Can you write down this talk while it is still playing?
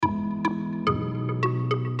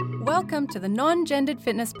Welcome to the Non-Gendered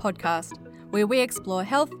Fitness Podcast, where we explore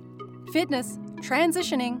health, fitness,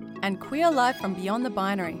 transitioning, and queer life from beyond the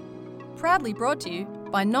binary. Proudly brought to you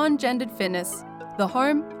by Non-Gendered Fitness, the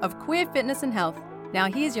home of queer fitness and health. Now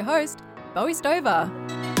here's your host, Bowie Stover.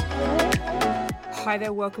 Hi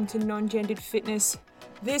there, welcome to Non-Gendered Fitness.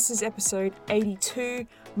 This is episode 82.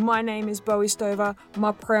 My name is Bowie Stover.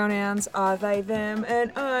 My pronouns are they, them,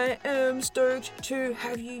 and I am stoked to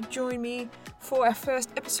have you join me for our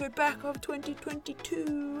first episode back of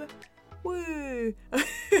 2022. Woo!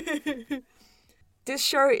 This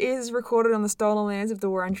show is recorded on the stolen lands of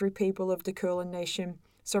the Wurundjeri people of the Kulin Nation.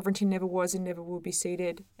 Sovereignty never was and never will be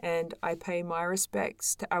ceded, and I pay my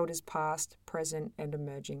respects to elders past, present, and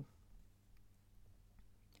emerging.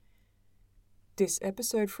 This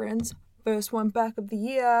episode, friends, first one back of the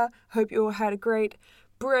year. Hope you all had a great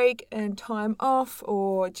break and time off,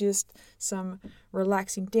 or just some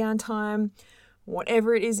relaxing downtime.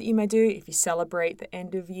 Whatever it is that you may do, if you celebrate the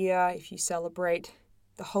end of year, if you celebrate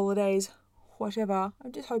the holidays, whatever. I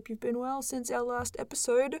just hope you've been well since our last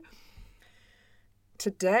episode.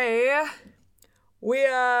 Today, we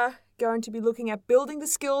are going to be looking at building the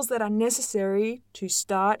skills that are necessary to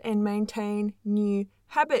start and maintain new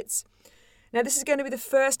habits. Now, this is going to be the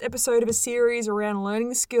first episode of a series around learning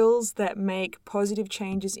the skills that make positive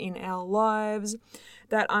changes in our lives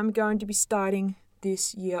that I'm going to be starting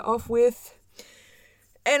this year off with.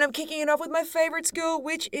 And I'm kicking it off with my favorite skill,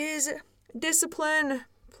 which is discipline.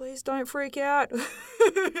 Please don't freak out.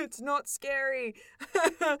 It's not scary.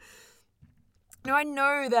 Now, I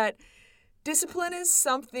know that discipline is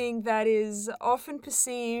something that is often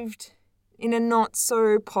perceived in a not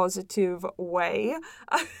so positive way.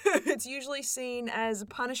 It's usually seen as a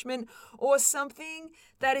punishment or something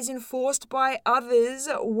that is enforced by others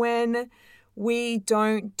when we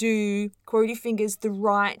don't do, quotey fingers, the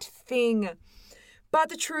right thing. But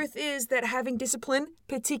the truth is that having discipline,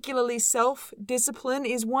 particularly self-discipline,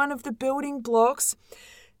 is one of the building blocks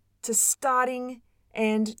to starting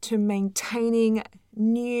and to maintaining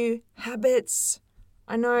new habits.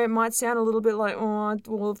 I know it might sound a little bit like, oh,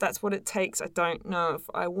 well, if that's what it takes, I don't know if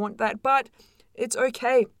I want that, but it's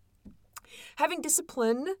okay. Having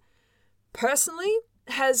discipline, personally,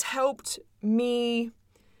 has helped me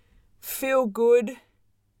feel good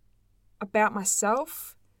about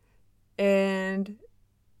myself, and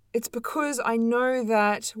it's because I know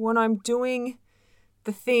that when I'm doing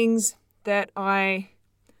the things that I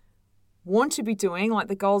want to be doing, like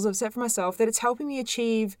the goals I've set for myself, that it's helping me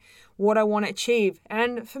achieve what I want to achieve.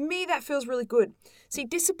 And for me, that feels really good. See,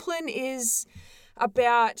 discipline is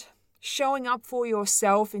about showing up for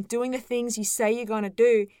yourself and doing the things you say you're going to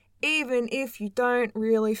do, even if you don't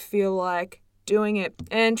really feel like doing it.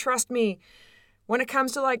 And trust me, when it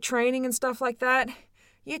comes to like training and stuff like that,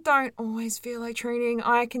 you don't always feel like training.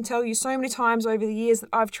 I can tell you so many times over the years that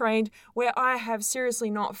I've trained where I have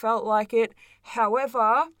seriously not felt like it.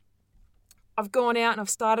 However, I've gone out and I've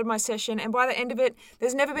started my session, and by the end of it,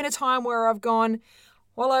 there's never been a time where I've gone,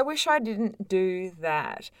 well, I wish I didn't do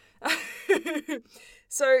that.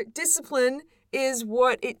 So discipline is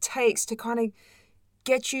what it takes to kind of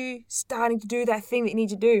get you starting to do that thing that you need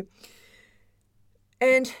to do.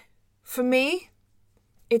 And for me,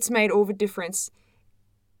 it's made all the difference.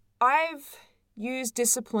 I've used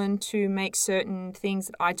discipline to make certain things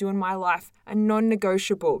that I do in my life a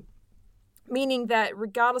non-negotiable. Meaning that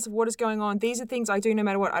regardless of what is going on, these are things I do no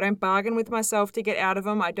matter what. I don't bargain with myself to get out of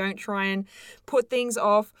them. I don't try and put things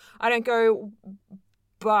off. I don't go,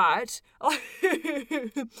 but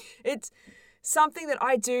it's something that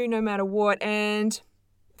I do no matter what. And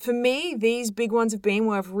for me, these big ones have been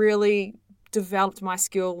where I've really developed my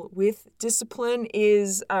skill with discipline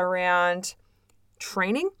is around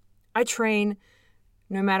training. I train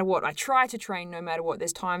no matter what. I try to train no matter what.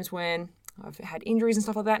 There's times when I've had injuries and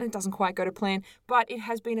stuff like that, and it doesn't quite go to plan, but it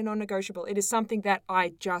has been a non-negotiable. It is something that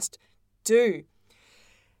I just do.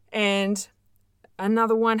 And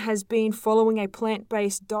another one has been following a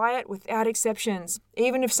plant-based diet without exceptions.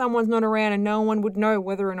 Even if someone's not around and no one would know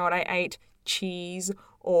whether or not I ate cheese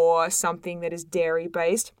or something that is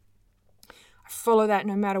dairy-based, I follow that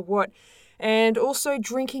no matter what. And also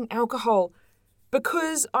drinking alcohol,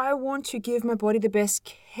 because I want to give my body the best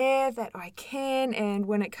care that I can, and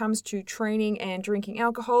when it comes to training and drinking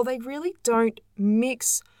alcohol, they really don't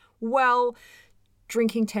mix well.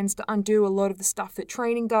 Drinking tends to undo a lot of the stuff that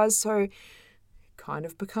training does, so it kind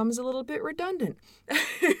of becomes a little bit redundant.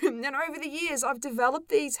 And over the years, I've developed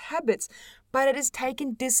these habits, but it has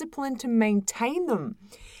taken discipline to maintain them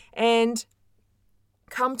and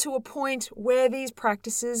come to a point where these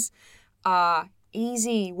practices are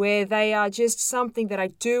easy, where they are just something that I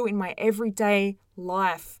do in my everyday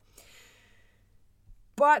life.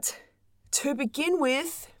 But to begin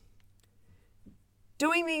with,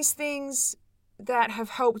 doing these things that have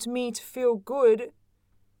helped me to feel good,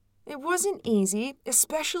 it wasn't easy,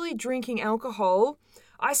 especially drinking alcohol.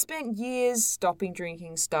 I spent years stopping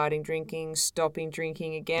drinking, starting drinking, stopping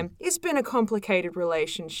drinking again. It's been a complicated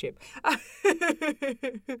relationship.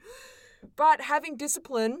 But having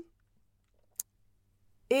discipline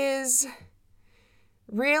is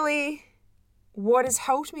really what has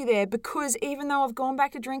helped me there, because even though I've gone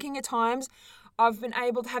back to drinking at times, I've been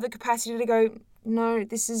able to have the capacity to go, no,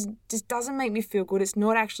 this doesn't make me feel good. It's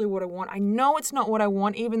not actually what I want. I know it's not what I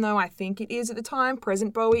want, even though I think it is at the time.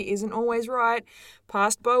 Present Bowie isn't always right.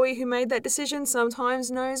 Past Bowie, who made that decision, sometimes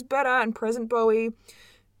knows better, and present Bowie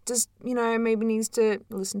just, maybe needs to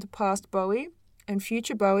listen to past Bowie, and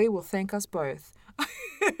future Bowie will thank us both.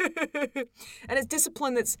 And it's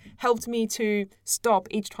discipline that's helped me to stop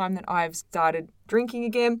each time that I've started drinking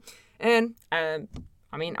again. And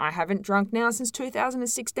I haven't drunk now since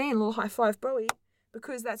 2016, a little high five Bowie,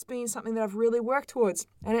 because that's been something that I've really worked towards,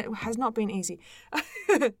 and it has not been easy.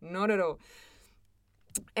 Not at all.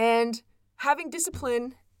 And having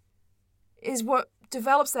discipline is what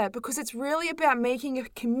develops that, because it's really about making a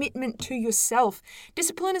commitment to yourself.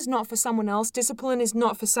 Discipline is not for someone else. Discipline is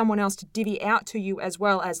not for someone else to divvy out to you as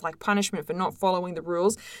well as like punishment for not following the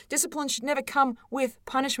rules. Discipline should never come with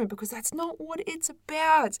punishment, because that's not what it's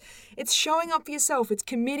about. It's showing up for yourself. It's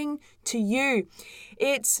committing to you.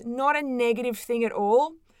 It's not a negative thing at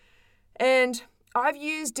all. And I've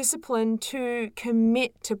used discipline to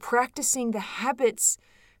commit to practicing the habits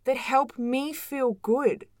that help me feel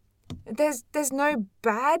good. There's no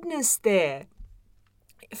badness there.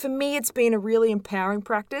 For me, it's been a really empowering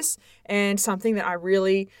practice, and something that I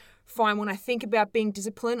really find when I think about being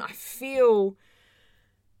disciplined, I feel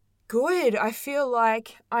good. I feel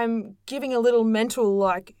like I'm giving a little mental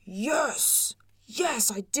yes,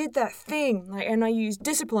 I did that thing. And I used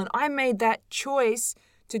discipline. I made that choice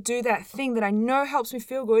to do that thing that I know helps me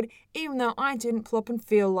feel good, even though I didn't plop and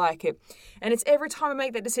feel like it. And it's every time I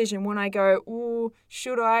make that decision when I go, ooh,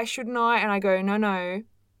 should I, shouldn't I? And I go, no,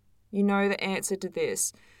 you know the answer to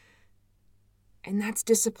this. And that's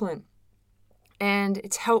discipline. And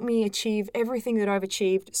it's helped me achieve everything that I've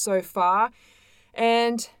achieved so far.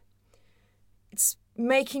 And it's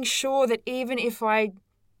making sure that even if I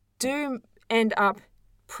do end up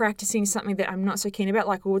practicing something that I'm not so keen about,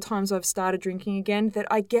 like all the times I've started drinking again, that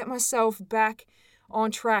I get myself back on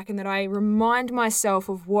track, and that I remind myself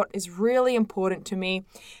of what is really important to me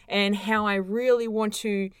and how I really want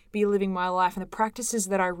to be living my life and the practices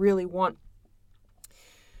that I really want.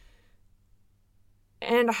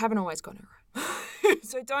 And I haven't always gotten it right.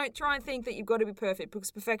 So don't try and think that you've got to be perfect, because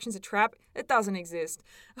perfection's a trap. It doesn't exist.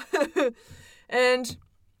 And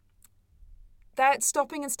that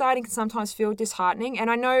stopping and starting can sometimes feel disheartening. And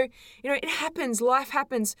I know, it happens. Life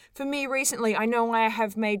happens. For me recently, I know I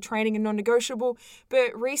have made training a non-negotiable,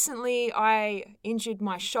 but recently I injured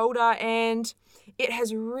my shoulder, and it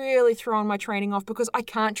has really thrown my training off, because I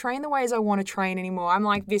can't train the ways I want to train anymore. I'm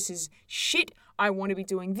like, this is shit. I want to be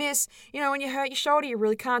doing this. When you hurt your shoulder, you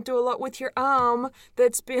really can't do a lot with your arm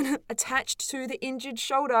that's been attached to the injured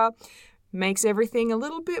shoulder. Makes everything a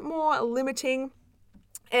little bit more limiting.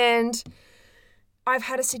 And I've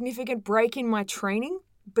had a significant break in my training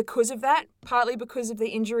because of that, partly because of the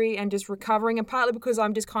injury and just recovering, and partly because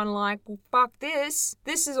I'm just kind of like, well, fuck this.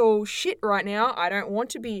 This is all shit right now. I don't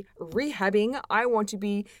want to be rehabbing. I want to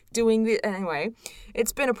be doing this. Anyway,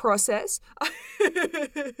 it's been a process.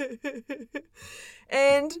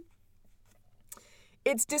 And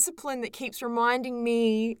it's discipline that keeps reminding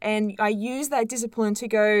me, and I use that discipline to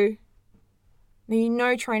go,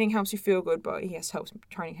 now training helps you feel good, Bowie. Yes,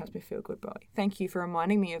 training helps me feel good, Bowie. Thank you for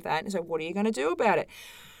reminding me of that. And so what are you going to do about it?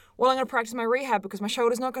 Well, I'm going to practice my rehab, because my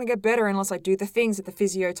shoulder's not going to get better unless I do the things that the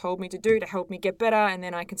physio told me to do to help me get better. And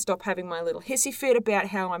then I can stop having my little hissy fit about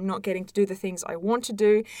how I'm not getting to do the things I want to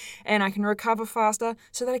do, and I can recover faster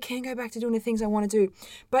so that I can go back to doing the things I want to do.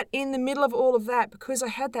 But in the middle of all of that, because I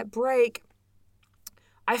had that break,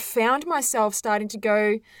 I found myself starting to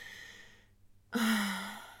go,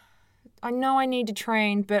 I know I need to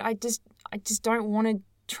train, but I just don't want to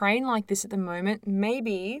train like this at the moment.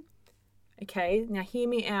 Maybe, okay, now hear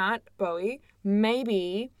me out, Bowie.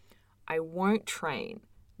 Maybe I won't train.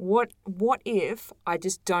 What if I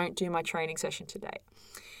just don't do my training session today?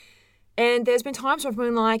 And there's been times where I've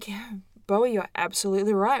been like, Bowie, you're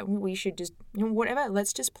absolutely right. We should just, whatever,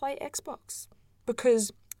 let's just play Xbox,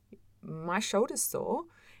 because my shoulder's sore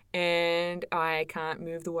and I can't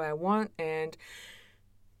move the way I want, and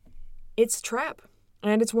it's a trap,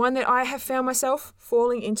 and it's one that I have found myself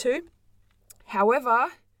falling into. However,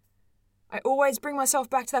 I always bring myself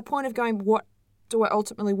back to that point of going, what do I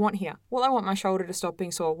ultimately want here? Well, I want my shoulder to stop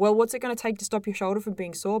being sore. Well, what's it going to take to stop your shoulder from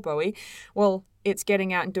being sore, Bowie? Well, it's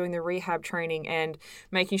getting out and doing the rehab training and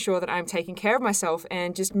making sure that I'm taking care of myself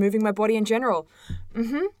and just moving my body in general.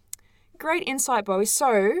 Great insight, Bowie.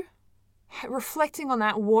 So, reflecting on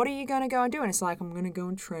that, what are you going to go and do? And it's like, I'm going to go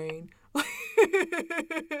and train.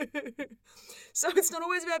 So it's not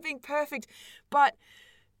always about being perfect, but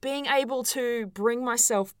being able to bring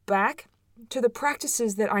myself back to the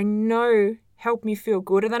practices that I know help me feel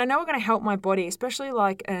good and that I know are going to help my body, especially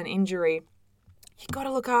like an injury. You got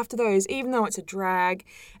to look after those, even though it's a drag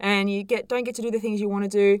and you don't get to do the things you want to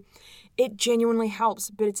do. It genuinely helps,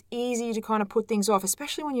 but it's easy to kind of put things off,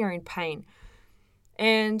 especially when you're in pain.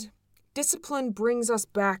 And discipline brings us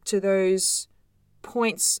back to those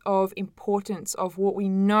points of importance of what we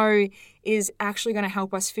know is actually going to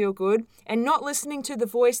help us feel good, and not listening to the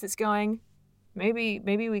voice that's going, maybe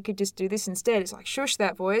we could just do this instead. It's like, shush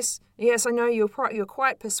that voice. Yes, I know you're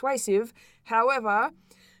quite persuasive. However,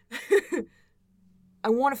 I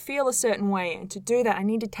want to feel a certain way, and to do that, I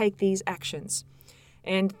need to take these actions.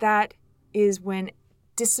 And that is when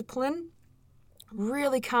discipline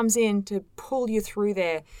really comes in to pull you through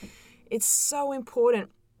there. It's so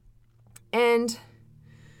important. And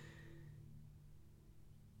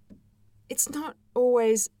it's not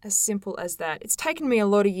always as simple as that. It's taken me a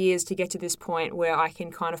lot of years to get to this point where I can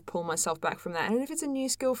kind of pull myself back from that. And if it's a new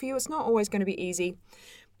skill for you, it's not always going to be easy.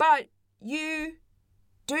 But you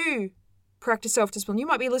do practice self-discipline. You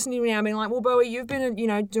might be listening to me now being like, well, Bowie, you've been,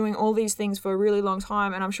 doing all these things for a really long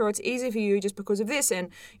time, and I'm sure it's easy for you just because of this. And,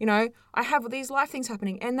 I have these life things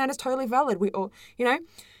happening, and that is totally valid.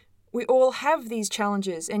 We all have these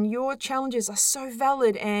challenges, and your challenges are so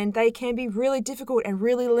valid, and they can be really difficult and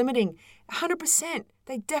really limiting. 100%,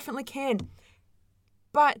 they definitely can.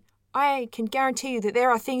 But I can guarantee you that there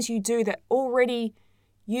are things you do that already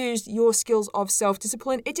use your skills of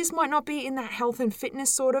self-discipline. It just might not be in that health and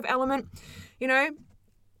fitness sort of element.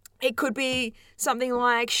 It could be something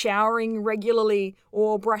like showering regularly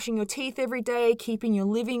or brushing your teeth every day, keeping your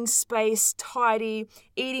living space tidy,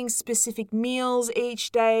 eating specific meals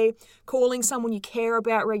each day, calling someone you care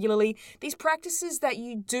about regularly. These practices that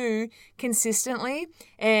you do consistently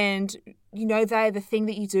and they're the thing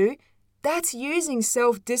that you do, that's using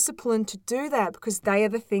self-discipline to do that because they are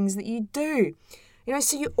the things that you do.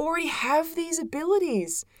 So you already have these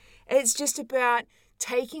abilities. It's just about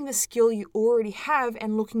taking the skill you already have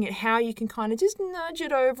and looking at how you can kind of just nudge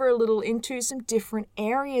it over a little into some different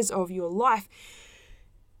areas of your life.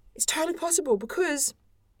 It's totally possible because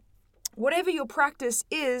whatever your practice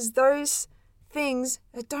is, those things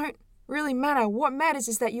that don't really matter. What matters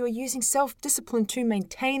is that you are using self-discipline to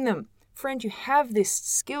maintain them. Friend, you have this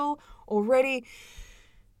skill already.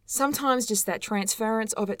 Sometimes just that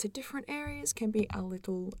transference of it to different areas can be a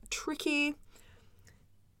little tricky.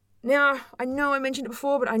 Now, I know I mentioned it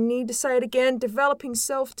before, but I need to say it again. Developing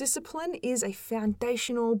self-discipline is a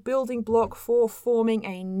foundational building block for forming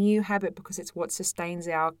a new habit because it's what sustains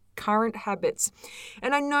our current habits.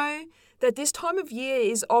 And I know that this time of year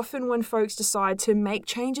is often when folks decide to make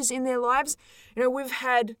changes in their lives. We've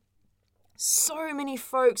had so many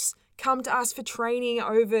folks come to us for training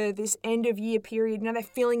over this end of year period. They're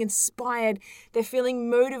feeling inspired. They're feeling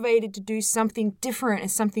motivated to do something different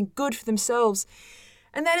and something good for themselves.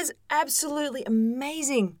 And that is absolutely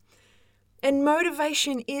amazing. And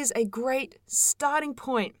motivation is a great starting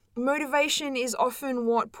point. Motivation is often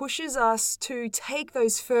what pushes us to take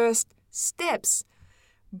those first steps.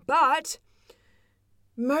 But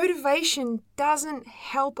motivation doesn't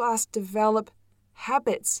help us develop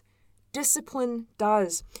habits. Discipline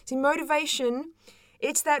does. See, motivation,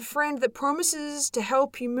 it's that friend that promises to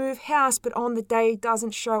help you move house, but on the day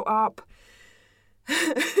doesn't show up.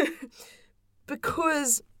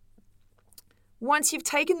 Because once you've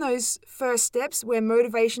taken those first steps where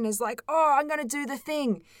motivation is like, oh, I'm going to do the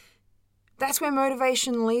thing, that's where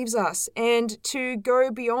motivation leaves us. And to go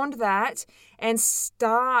beyond that and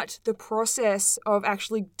start the process of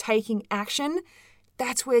actually taking action,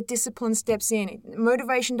 that's where discipline steps in.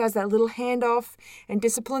 Motivation does that little handoff, and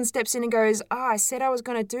discipline steps in and goes, I said I was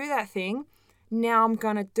going to do that thing, now I'm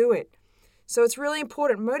going to do it. So it's really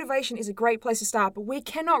important. Motivation is a great place to start, but we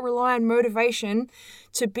cannot rely on motivation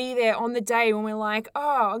to be there on the day when we're like,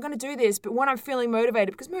 oh, I'm going to do this, but when I'm feeling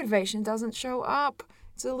motivated, because motivation doesn't show up.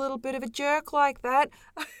 It's a little bit of a jerk like that.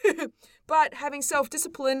 But having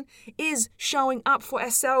self-discipline is showing up for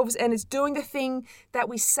ourselves, and it's doing the thing that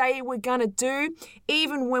we say we're going to do,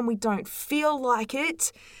 even when we don't feel like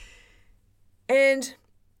it. And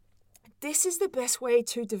this is the best way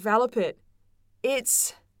to develop it.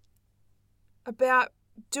 It's about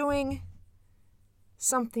doing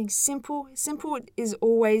something simple. Simple is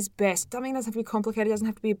always best. Something doesn't have to be complicated. It doesn't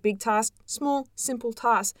have to be a big task. Small, simple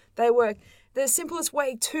tasks, they work. The simplest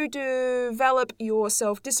way to develop your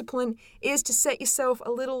self-discipline is to set yourself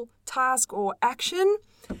a little task or action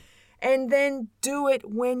and then do it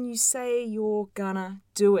when you say you're gonna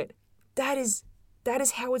do it. That is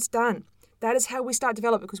how it's done. That is how we start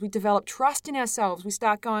develop, because we develop trust in ourselves. We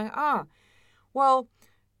start going, well,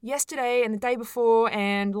 yesterday and the day before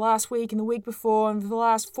and last week and the week before and for the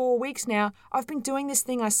last 4 weeks now, I've been doing this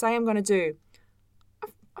thing I say I'm going to do.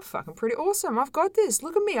 I'm fucking pretty awesome. I've got this.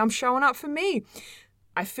 Look at me. I'm showing up for me.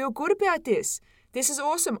 I feel good about this. This is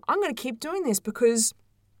awesome. I'm going to keep doing this because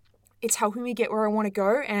it's helping me get where I want to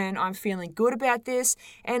go, and I'm feeling good about this.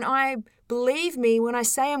 And I believe me when I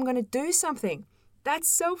say I'm going to do something. That's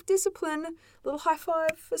self-discipline. Little high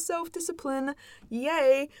five for self-discipline.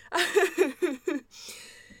 Yay.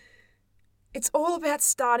 It's all about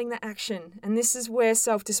starting the action, and this is where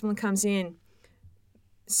self-discipline comes in.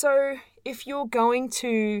 So if you're going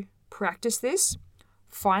to practice this,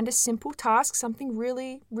 find a simple task, something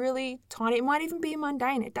really, really tiny. It might even be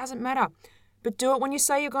mundane. It doesn't matter. But do it when you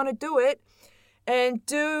say you're going to do it, and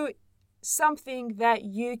do something that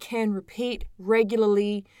you can repeat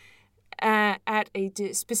regularly at a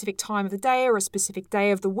specific time of the day or a specific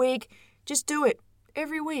day of the week. Just do it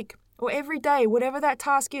every week or every day, whatever that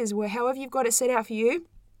task is, however you've got it set out for you.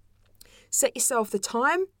 Set yourself the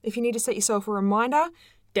time. If you need to set yourself a reminder,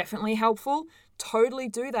 definitely helpful. Totally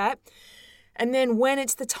do that. And then when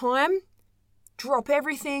it's the time, drop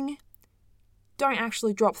everything. Don't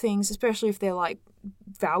actually drop things, especially if they're like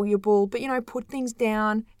valuable, but put things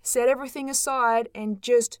down, set everything aside, and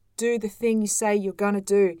just do the thing you say you're going to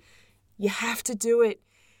do. You have to do it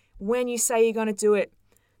when you say you're going to do it.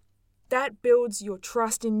 That builds your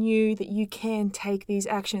trust in you that you can take these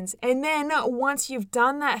actions. And then once you've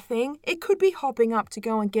done that thing, it could be hopping up to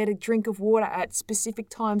go and get a drink of water at specific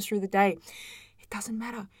times through the day. It doesn't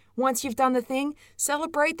matter. Once you've done the thing,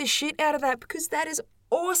 celebrate the shit out of that, because that is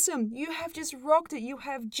awesome. You have just rocked it. You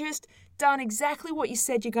have just done exactly what you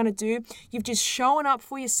said you're going to do. You've just shown up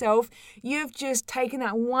for yourself. You've just taken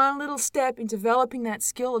that one little step in developing that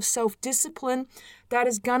skill of self-discipline that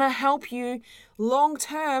is going to help you long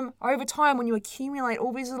term, over time. When you accumulate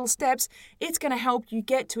all these little steps, it's going to help you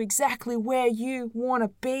get to exactly where you want to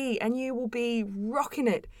be, and you will be rocking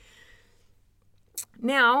it.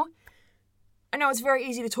 Now, I know it's very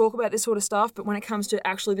easy to talk about this sort of stuff, but when it comes to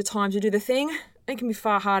actually the time to do the thing, it can be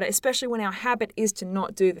far harder, especially when our habit is to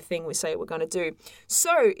not do the thing we say we're going to do.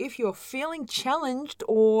 So if you're feeling challenged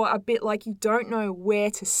or a bit like you don't know where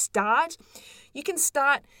to start, you can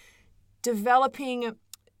start developing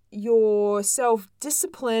your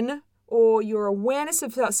self-discipline or your awareness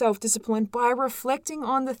of self-discipline by reflecting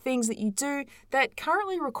on the things that you do that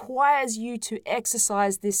currently requires you to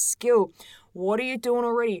exercise this skill. What are you doing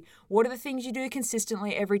already? What are the things you do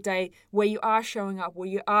consistently every day where you are showing up, where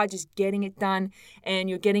you are just getting it done, and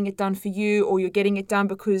you're getting it done for you, or you're getting it done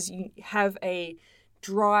because you have a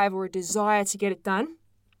drive or a desire to get it done?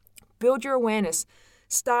 Build your awareness.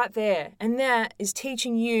 Start there. And that is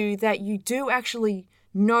teaching you that you do actually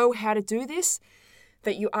know how to do this,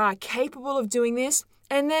 that you are capable of doing this.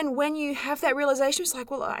 And then when you have that realization, it's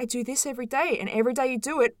like, well, I do this every day. And every day you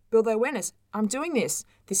do it, build that awareness. I'm doing this.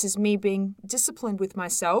 This is me being disciplined with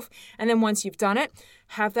myself. And then once you've done it,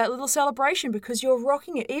 have that little celebration because you're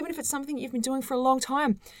rocking it. Even if it's something you've been doing for a long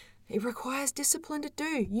time, it requires discipline to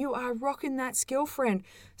do. You are rocking that skill, friend.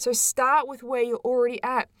 So start with where you're already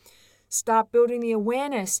at. Start building the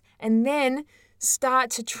awareness, and then start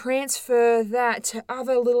to transfer that to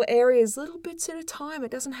other little areas, little bits at a time.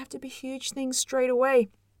 It doesn't have to be huge things straight away.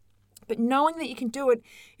 But knowing that you can do it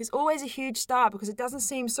is always a huge start, because it doesn't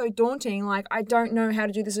seem so daunting, like I don't know how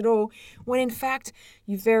to do this at all, when in fact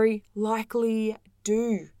you very likely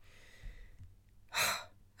do.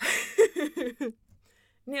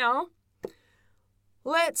 Now,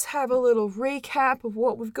 let's have a little recap of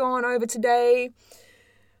what we've gone over today.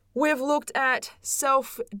 We've looked at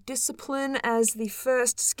self-discipline as the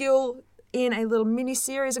first skill in a little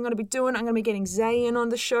mini-series I'm going to be doing. I'm going to be getting Zay in on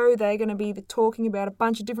the show. They're going to be talking about a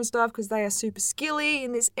bunch of different stuff because they are super skilly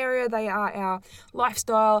in this area. They are our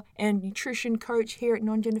lifestyle and nutrition coach here at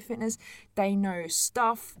Non-Gender Fitness. They know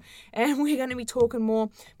stuff, and we're going to be talking more.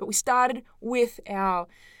 But we started with our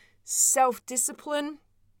self-discipline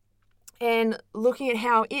and looking at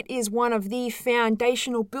how it is one of the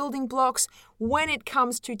foundational building blocks when it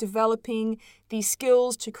comes to developing the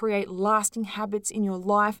skills to create lasting habits in your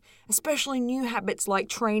life, especially new habits like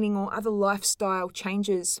training or other lifestyle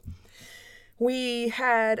changes. We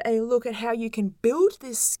had a look at how you can build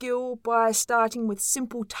this skill by starting with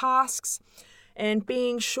simple tasks and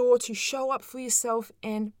being sure to show up for yourself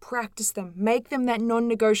and practice them. Make them that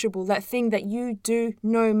non-negotiable, that thing that you do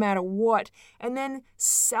no matter what. And then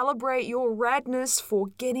celebrate your radness for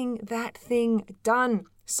getting that thing done.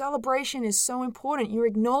 Celebration is so important. You're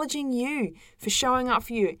acknowledging you for showing up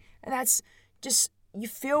for you. And that's just, you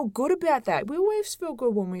feel good about that. We always feel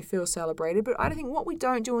good when we feel celebrated, but I think what we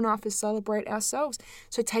don't do enough is celebrate ourselves.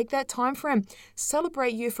 So take that time frame.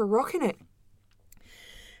 Celebrate you for rocking it.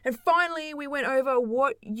 And finally, we went over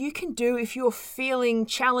what you can do if you're feeling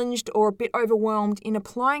challenged or a bit overwhelmed in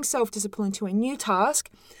applying self-discipline to a new task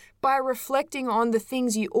by reflecting on the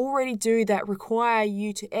things you already do that require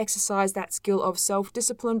you to exercise that skill of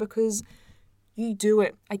self-discipline, because you do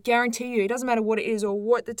it. I guarantee you, it doesn't matter what it is or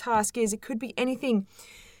what the task is. It could be anything.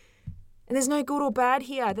 And there's no good or bad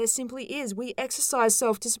here. There simply is. We exercise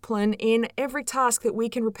self-discipline in every task that we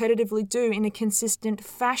can repetitively do in a consistent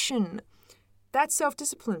fashion. That's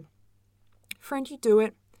self-discipline. Friend, you do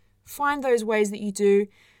it. Find those ways that you do.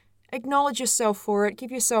 Acknowledge yourself for it.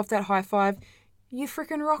 Give yourself that high five. You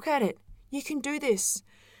freaking rock at it. You can do this.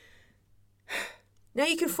 Now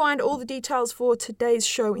you can find all the details for today's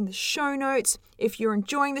show in the show notes. If you're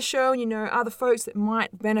enjoying the show and you know other folks that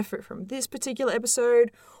might benefit from this particular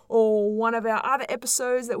episode or one of our other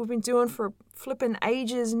episodes that we've been doing for flipping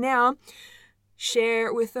ages now, share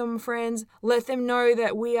it with them, friends. Let them know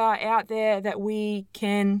that we are out there, that we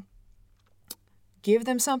can give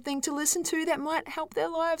them something to listen to that might help their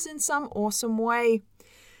lives in some awesome way.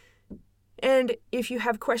 And if you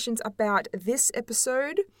have questions about this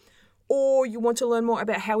episode, or you want to learn more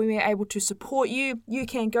about how we are able to support you, you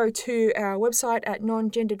can go to our website at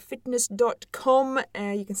nongenderedfitness.com.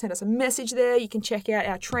 You can send us a message there. You can check out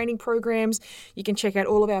our training programs. You can check out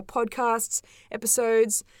all of our podcasts,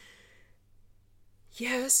 episodes.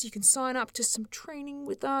 Yes, you can sign up to some training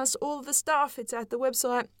with us, all of the stuff. It's at the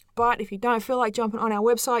website. But if you don't feel like jumping on our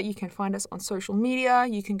website, you can find us on social media.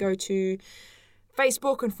 You can go to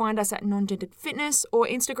Facebook and find us at Non-Gendered Fitness, or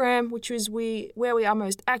Instagram, which is where we are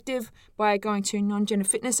most active, by going to Non-Gendered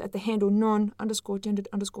Fitness at the handle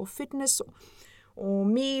non_gendered_fitness, or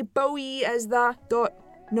me, Bowie, as the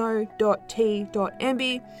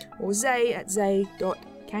 .no.t.mb, or Zay at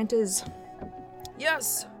zay.canters.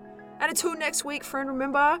 Yes. And until next week, friend,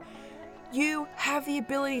 remember, you have the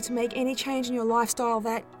ability to make any change in your lifestyle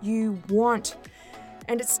that you want.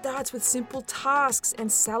 And it starts with simple tasks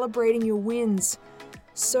and celebrating your wins.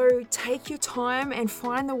 So take your time and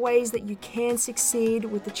find the ways that you can succeed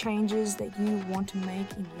with the changes that you want to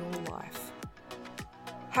make in your life.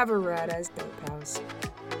 Have a rad as day, pals.